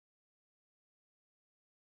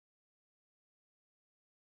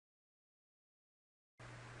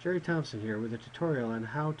Jerry Thompson here with a tutorial on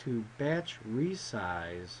how to batch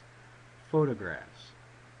resize photographs.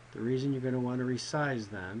 The reason you're going to want to resize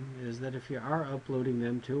them is that if you are uploading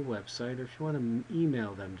them to a website or if you want to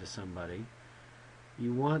email them to somebody,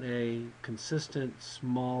 you want a consistent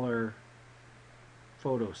smaller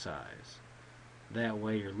photo size. That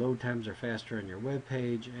way your load times are faster on your web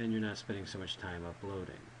page and you're not spending so much time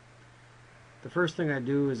uploading. The first thing I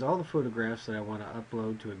do is all the photographs that I want to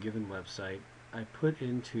upload to a given website I put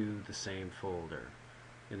into the same folder.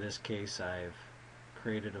 In this case, I've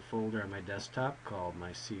created a folder on my desktop called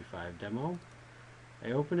my C5 demo.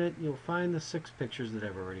 I open it, you'll find the 6 pictures that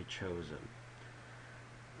I've already chosen.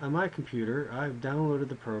 On my computer, I've downloaded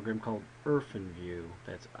the program called Irfanview.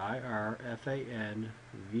 That's I-R-F-A-N-V-I-E-W.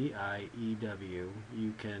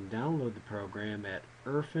 You can download the program at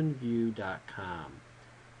irfanview.com.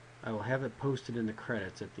 I will have it posted in the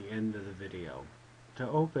credits at the end of the video. To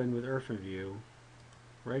open with Irfanview,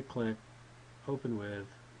 right-click, Open with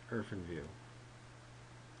Irfanview.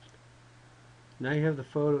 Now you have the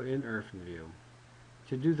photo in Irfanview.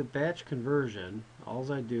 To do the batch conversion, all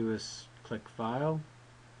I do is click File,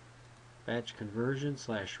 Batch Conversion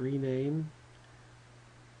 / Rename.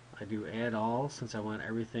 I do Add All since I want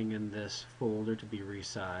everything in this folder to be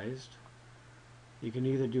resized. You can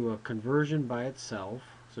either do a conversion by itself,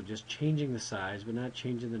 so just changing the size but not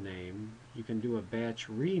changing the name. You can do a batch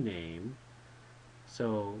rename,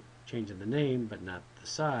 so changing the name but not the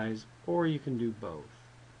size, or you can do both.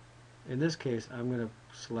 In this case, I'm going to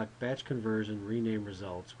select batch conversion rename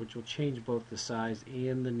results, which will change both the size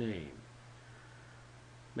and the name.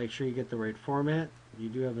 Make sure you get the right format. You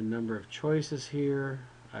do have a number of choices here.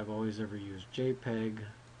 I've always ever used JPEG.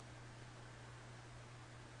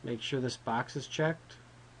 Make sure this box is checked.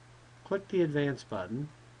 Click the Advanced button.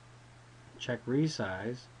 Check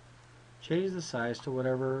Resize. Change the size to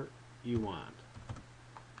whatever you want.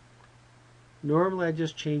 Normally I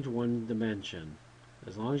just change one dimension.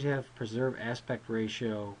 As long as you have Preserve Aspect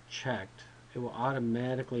Ratio checked, it will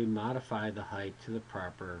automatically modify the height to the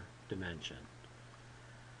proper dimension.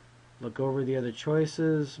 Look over the other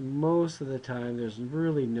choices. Most of the time there's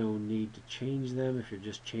really no need to change them if you're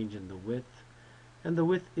just changing the width. And the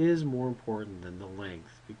width is more important than the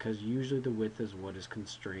length because usually the width is what is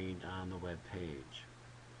constrained on the web page.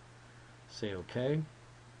 Say OK.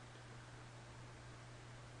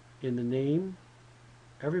 In the name,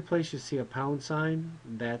 every place you see a pound sign,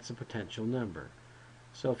 that's a potential number.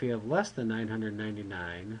 So if you have less than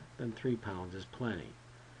 999, then 3 pounds is plenty.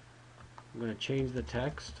 I'm going to change the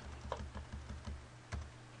text.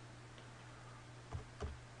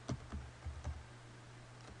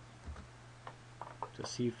 To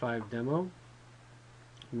C5 demo.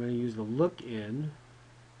 I'm going to use the look in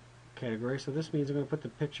category, so this means I'm going to put the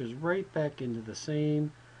pictures right back into the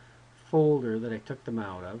same folder that I took them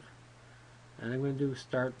out of, and I'm going to do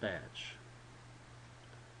start batch.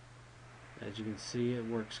 As you can see, it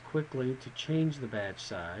works quickly to change the batch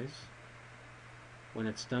size. When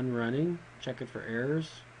it's done running, check it for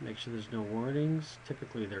errors, make sure there's no warnings.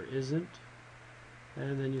 Typically there isn't,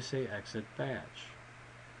 and then you say exit batch.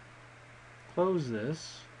 Close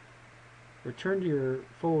this, return to your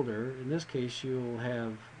folder. In this case you'll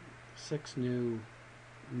have 6 new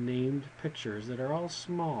named pictures that are all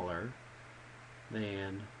smaller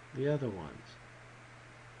than the other ones.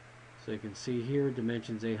 So you can see here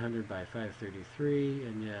dimensions 800 by 533,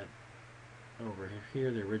 and yet over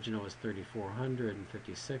here the original is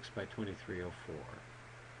 3456 by 2304.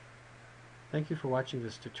 Thank you for watching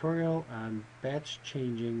this tutorial on batch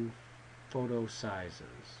changing photo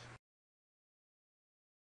sizes.